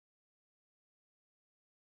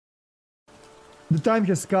The time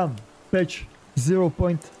has come. Patch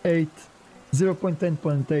 0.8,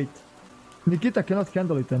 0.10.8. Nikita cannot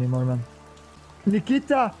handle it anymore, man.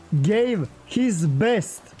 Nikita gave his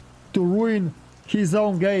best to ruin his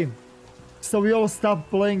own game. So we all stopped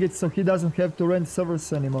playing it so he doesn't have to rent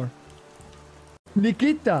servers anymore.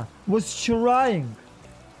 Nikita was trying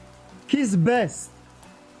his best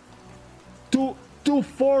to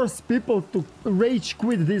force people to rage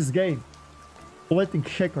quit this game. Letting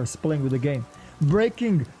hackers playing with the game.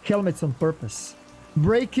 Breaking helmets on purpose.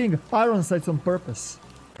 Breaking iron sights on purpose.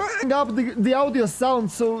 Turning up the audio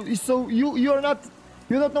sound so you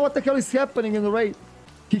don't know what the hell is happening in the raid.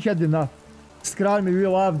 He had enough. Scrarmy, we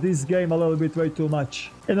love this game a little bit way too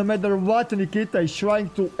much. And no matter what Nikita is trying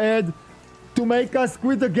to add to make us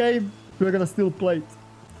quit the game, we're gonna still play it.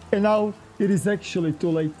 And now it is actually too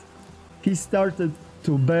late. He started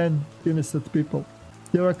to ban innocent people.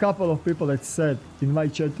 There were a couple of people that said in my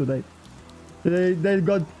chat today they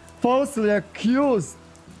got falsely accused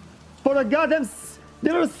for a goddamn...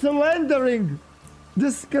 They were slandering the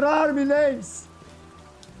Scrarmy names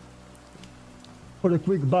for a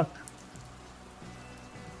quick buck.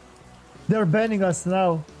 They're banning us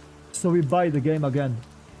now, so we buy the game again.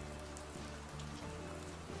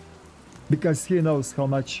 Because he knows how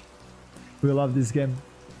much we love this game.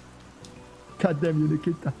 God damn you,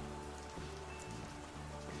 Nikita.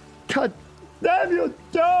 God damn you,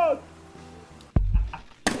 John!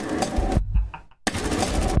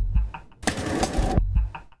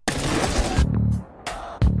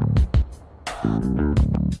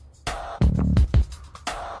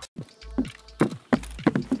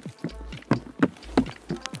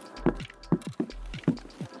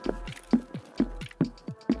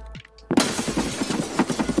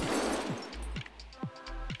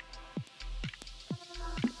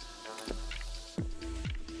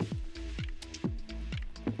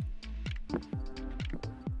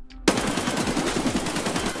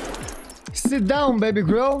 Sit down, baby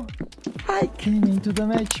girl. I came into the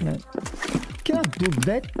match, man. Cannot do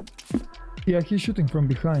that. Yeah, he's shooting from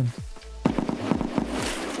behind.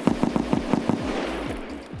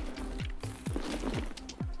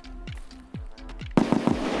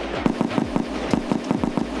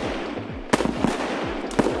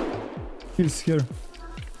 He's here.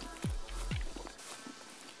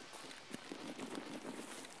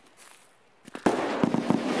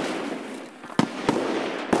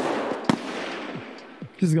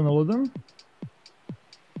 He's gonna load them.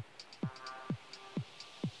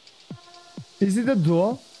 Is it a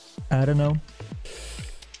duo? I don't know.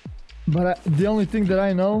 But the only thing that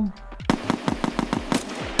I know...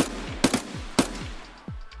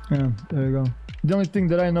 Yeah, there you go. The only thing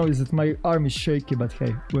that I know is that my arm is shaky, but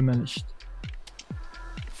hey, we managed.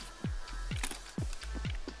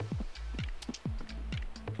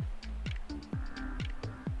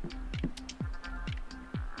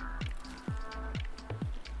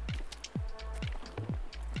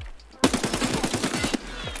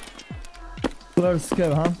 Let's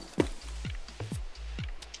go, huh?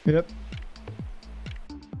 Yep.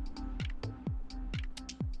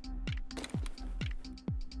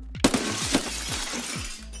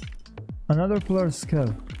 Another player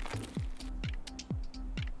scav.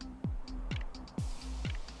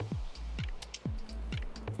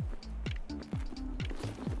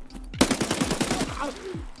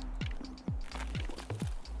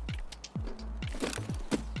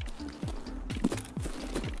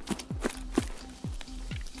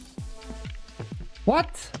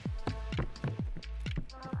 What?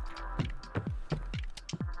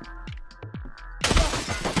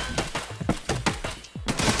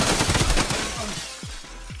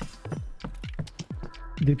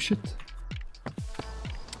 Dipshit.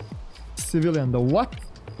 Civilian, the what?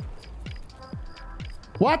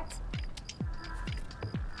 What?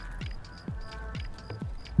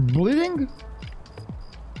 Bleeding?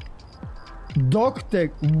 Dog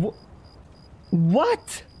tag.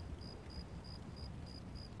 What?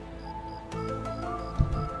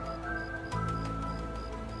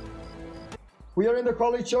 We are in the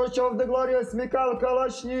Holy Church of the glorious Mikhail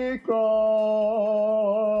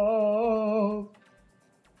Kalashnikov.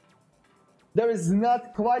 There is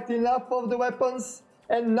not quite enough of the weapons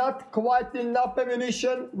and not quite enough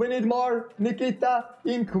ammunition. We need more. Nikita,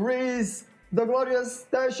 increase the glorious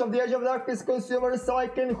stash of the Age of Darkness consumers so I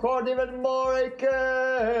can hoard even more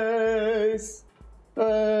AKs.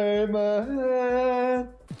 Amen.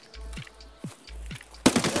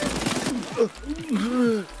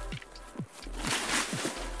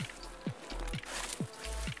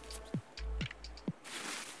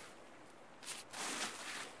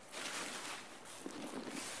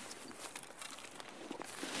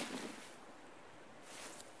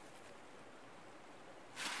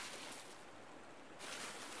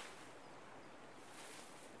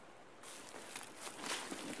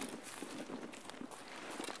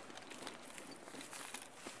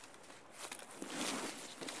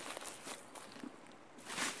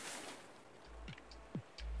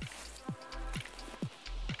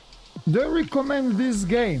 Do I recommend this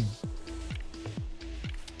game?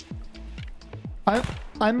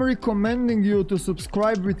 I'm recommending you to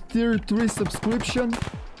subscribe with tier 3 subscription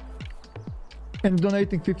and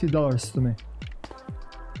donating $50 to me.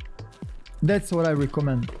 That's what I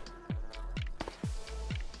recommend.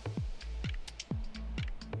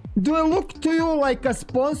 Do I look to you like a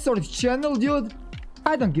sponsored channel, dude?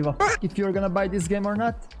 I don't give a fuck if you're gonna buy this game or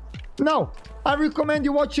not. No, I recommend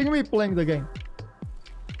you watching me playing the game.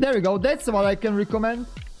 There we go, that's what I can recommend.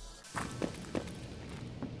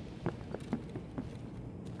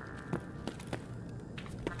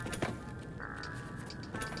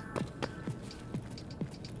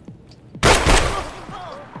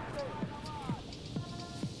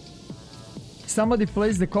 Somebody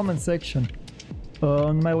plays the comment section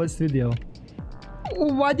on my last video.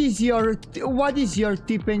 What is your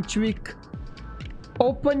tip and trick?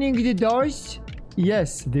 Opening the doors?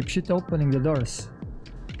 Yes, dipshit, opening the doors.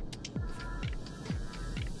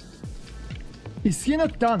 Is he in a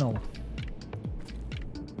tunnel?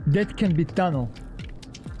 That can be tunnel.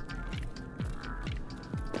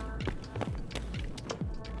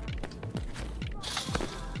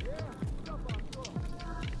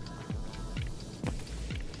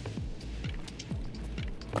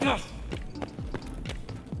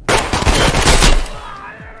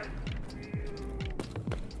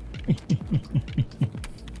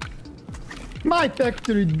 My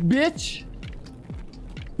factory, bitch!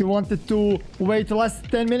 You wanted to wait the last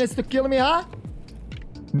 10 minutes to kill me, huh?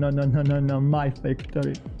 No, no, no, no, no, my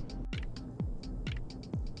factory.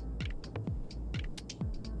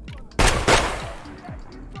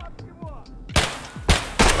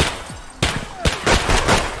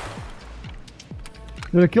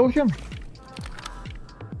 Did I kill him?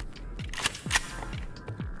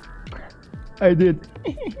 I did.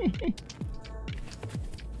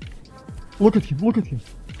 Look at him, look at him.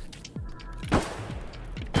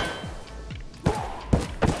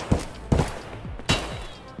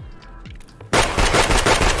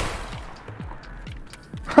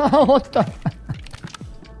 What the?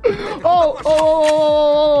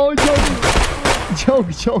 Oh,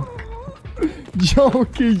 joke.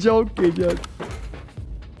 Jokey.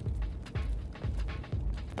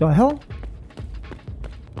 The hell?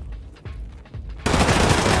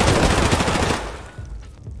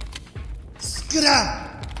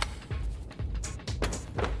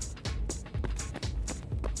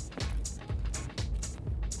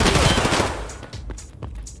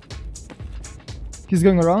 He's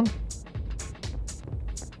going around.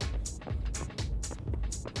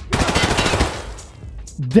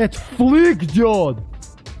 That flick, dude!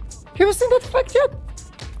 Have you seen that flick yet?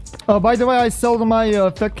 By the way, I sold my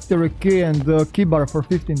factory key and key bar for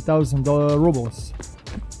 15,000 rubles.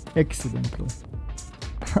 Accidentally.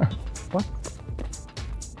 What?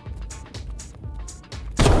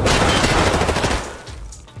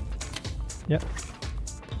 Yeah.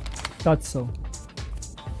 That's so.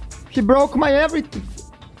 He broke my everything.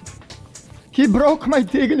 He broke my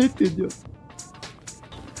dignity, dude.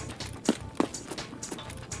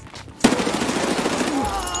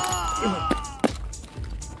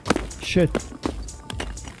 Shit.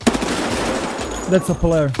 That's a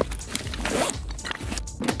player.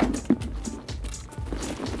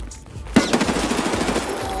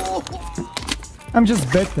 I'm just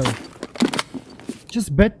better.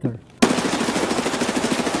 Just better.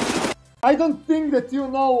 I don't think that you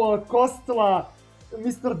know, Kostla,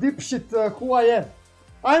 Mr. Dipshit, who I am.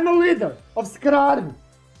 I'm a leader of Skra Army.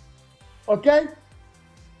 Okay?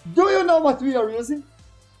 Do you know what we are using?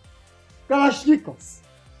 Kalashnikovs.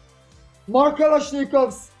 More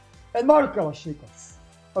Kalashnikovs and more Kalashnikovs.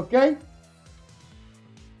 Okay?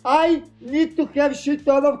 I need to have shit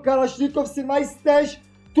ton of Kalashnikovs in my stash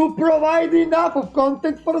to provide enough of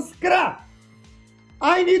content for Skra.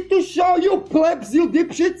 I need to show you plebs, you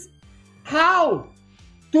dipshits, how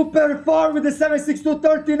to perform with the 7.62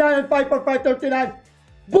 39 and 5.5 39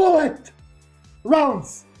 bullet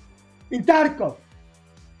rounds in Tarkov.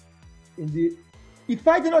 If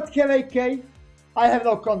I do not have AK, I have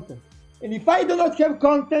no content. And if I do not have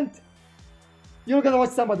content, you're gonna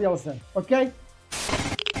watch somebody else then, okay?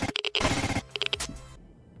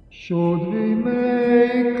 Should we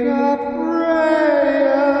make a prayer?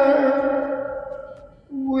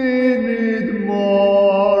 We need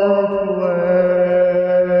more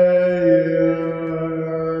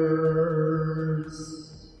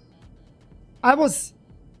players.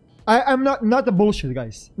 I'm not a bullshit,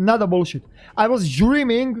 guys. Not a bullshit. I was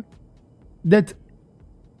dreaming that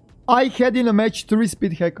I had in a match 3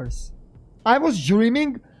 speed hackers. I was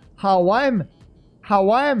dreaming how I'm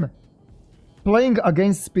playing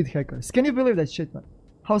against speed hackers. Can you believe that shit, man?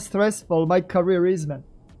 how stressful my career is, man.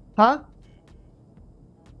 Huh?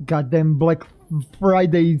 Goddamn Black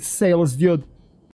Friday sales, dude.